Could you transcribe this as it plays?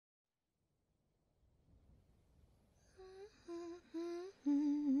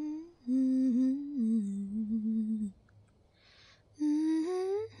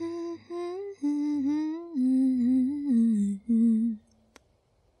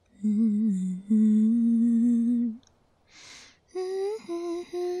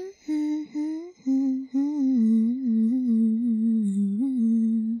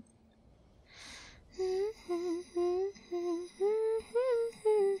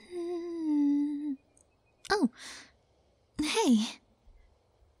Hey.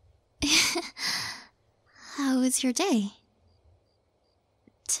 How was your day?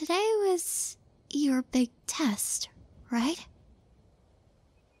 Today was your big test, right?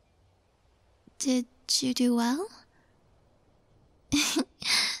 Did you do well?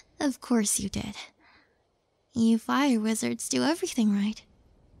 Of course you did. You fire wizards do everything right.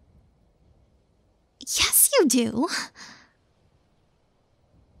 Yes, you do!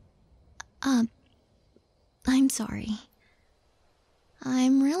 I'm sorry.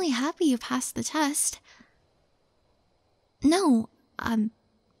 I'm really happy you passed the test. No, I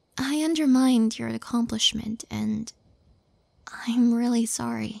undermined your accomplishment, and I'm really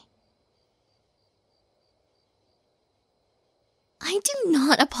sorry. I do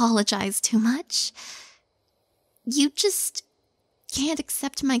not apologize too much. You just can't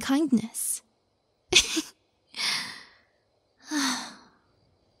accept my kindness.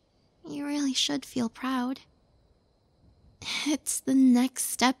 You really should feel proud. It's the next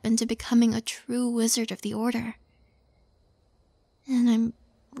step into becoming a true wizard of the Order. And I'm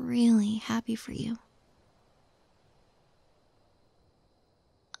really happy for you.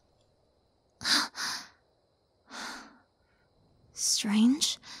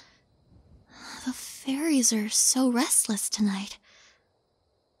 Strange. The fairies are so restless tonight.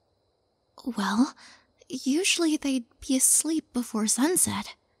 Well, usually they'd be asleep before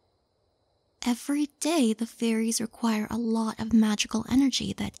sunset. Every day the fairies require a lot of magical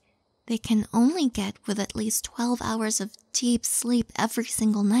energy that they can only get with at least 12 hours of deep sleep every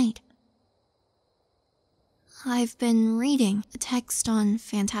single night. I've been reading a text on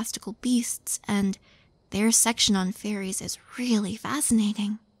fantastical beasts, and their section on fairies is really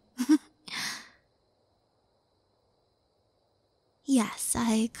fascinating. Yes,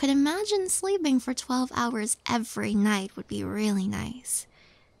 I could imagine sleeping for 12 hours every night would be really nice.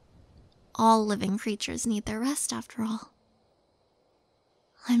 All living creatures need their rest after all.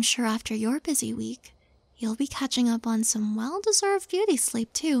 I'm sure after your busy week, you'll be catching up on some well-deserved beauty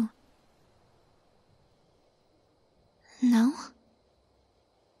sleep too. No?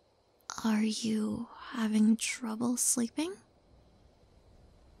 Are you having trouble sleeping?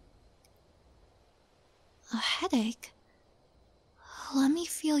 A headache? Let me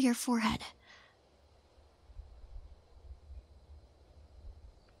feel your forehead.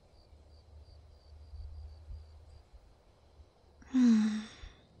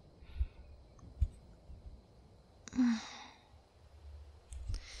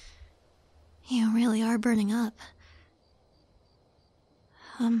 You really are burning up.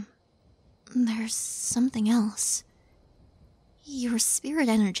 There's something else. Your spirit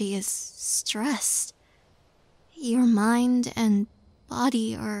energy is stressed. Your mind and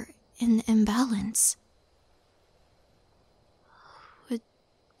body are in imbalance.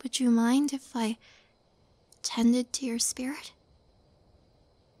 Would you mind if I tended to your spirit?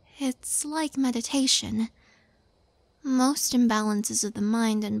 It's like meditation. Most imbalances of the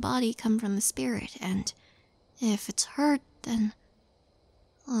mind and body come from the spirit, and if it's hurt, then,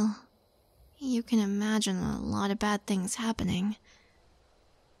 well, you can imagine a lot of bad things happening.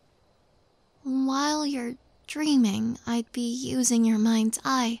 While you're dreaming, I'd be using your mind's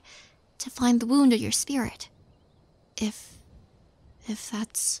eye to find the wound of your spirit. If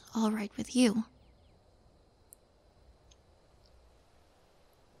that's all right with you.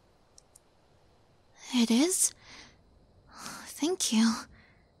 It is? Thank you.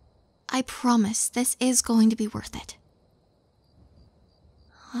 I promise this is going to be worth it.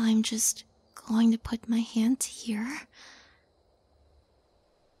 I'm just going to put my hand here.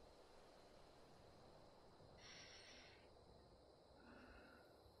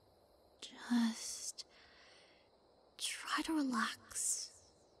 Just try to relax,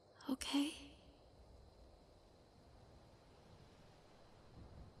 okay?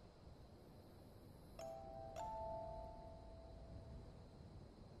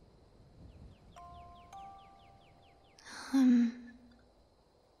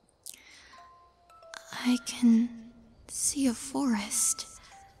 I can see a forest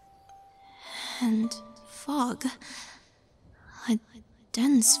and fog, a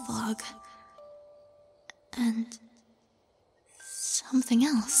dense fog, and something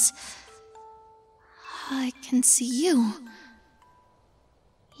else. I can see you.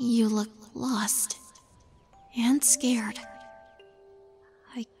 You look lost and scared.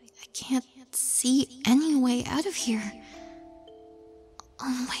 I can't see any way out of here.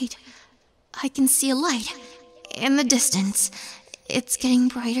 Oh, wait. I can see a light in the distance. It's getting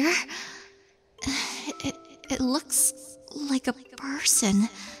brighter. It looks like a person.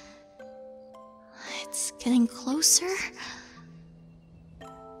 It's getting closer.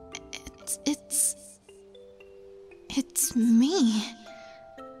 It's me.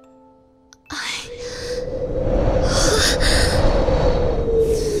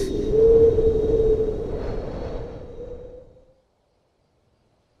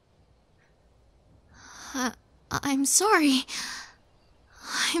 I'm sorry.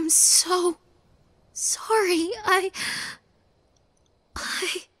 I'm so sorry.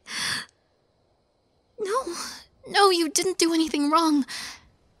 No, you didn't do anything wrong.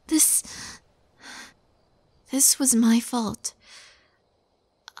 This was my fault.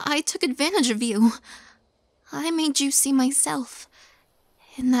 I took advantage of you. I made you see myself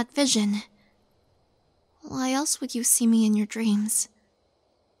in that vision. Why else would you see me in your dreams?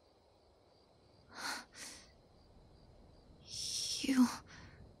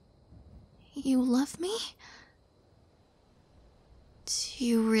 You love me? Do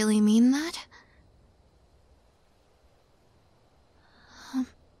you really mean that?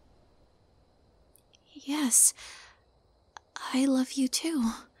 Yes, I love you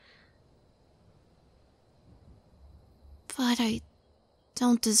too. But I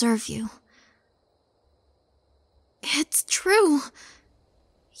don't deserve you. It's true.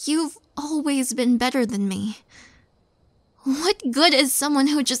 You've always been better than me. What good is someone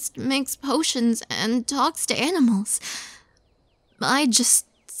who just makes potions and talks to animals? I just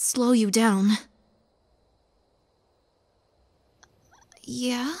slow you down.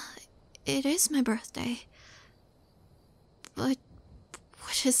 Yeah, it is my birthday. But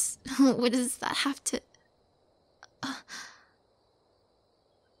what does that have to...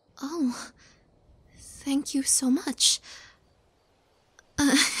 Oh, thank you so much.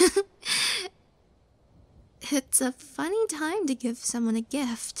 It's a funny time to give someone a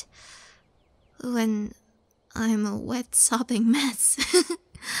gift. When I'm a wet, sobbing mess.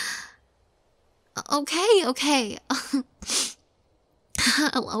 Okay.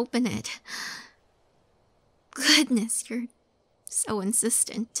 I'll open it. Goodness, you're so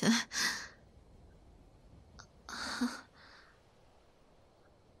insistent.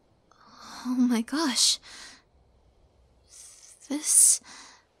 Oh my gosh. This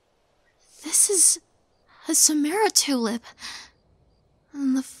is a Samara tulip.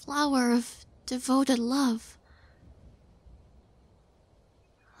 And the flower of devoted love.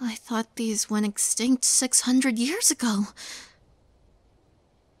 I thought these went extinct 600 years ago.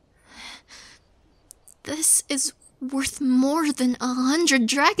 This is worth more than 100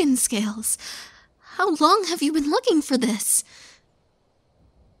 dragon scales. How long have you been looking for this?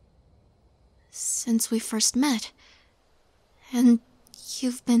 Since we first met. And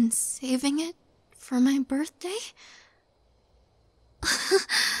you've been saving it for my birthday?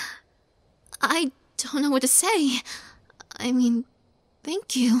 I don't know what to say. I mean,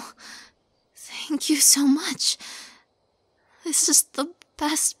 thank you. Thank you so much. This is the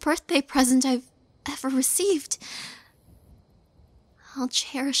best birthday present I've ever received. I'll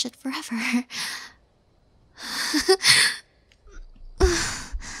cherish it forever.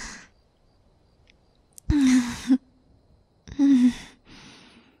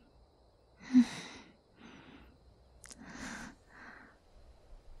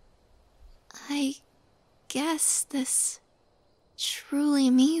 I guess this truly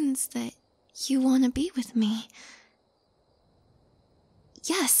means that you want to be with me.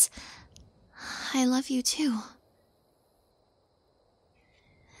 Yes, I love you too.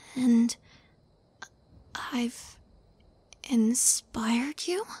 And I've inspired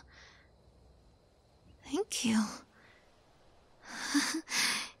you? Thank you.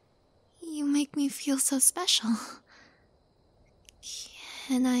 You make me feel so special.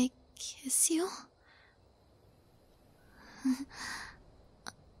 Can I kiss you?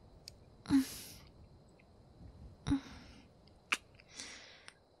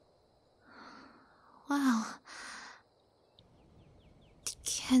 Wow.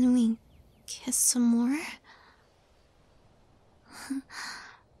 Can we kiss some more?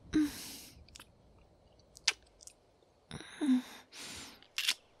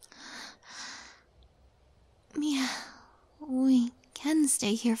 Mia, we can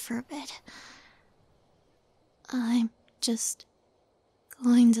stay here for a bit. I'm just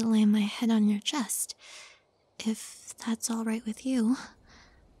going to lay my head on your chest, if that's all right with you.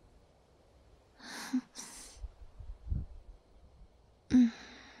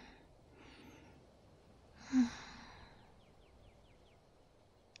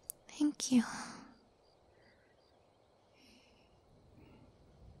 Thank you.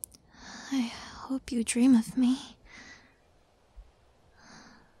 I hope you dream of me.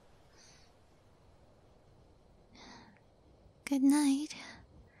 Good night.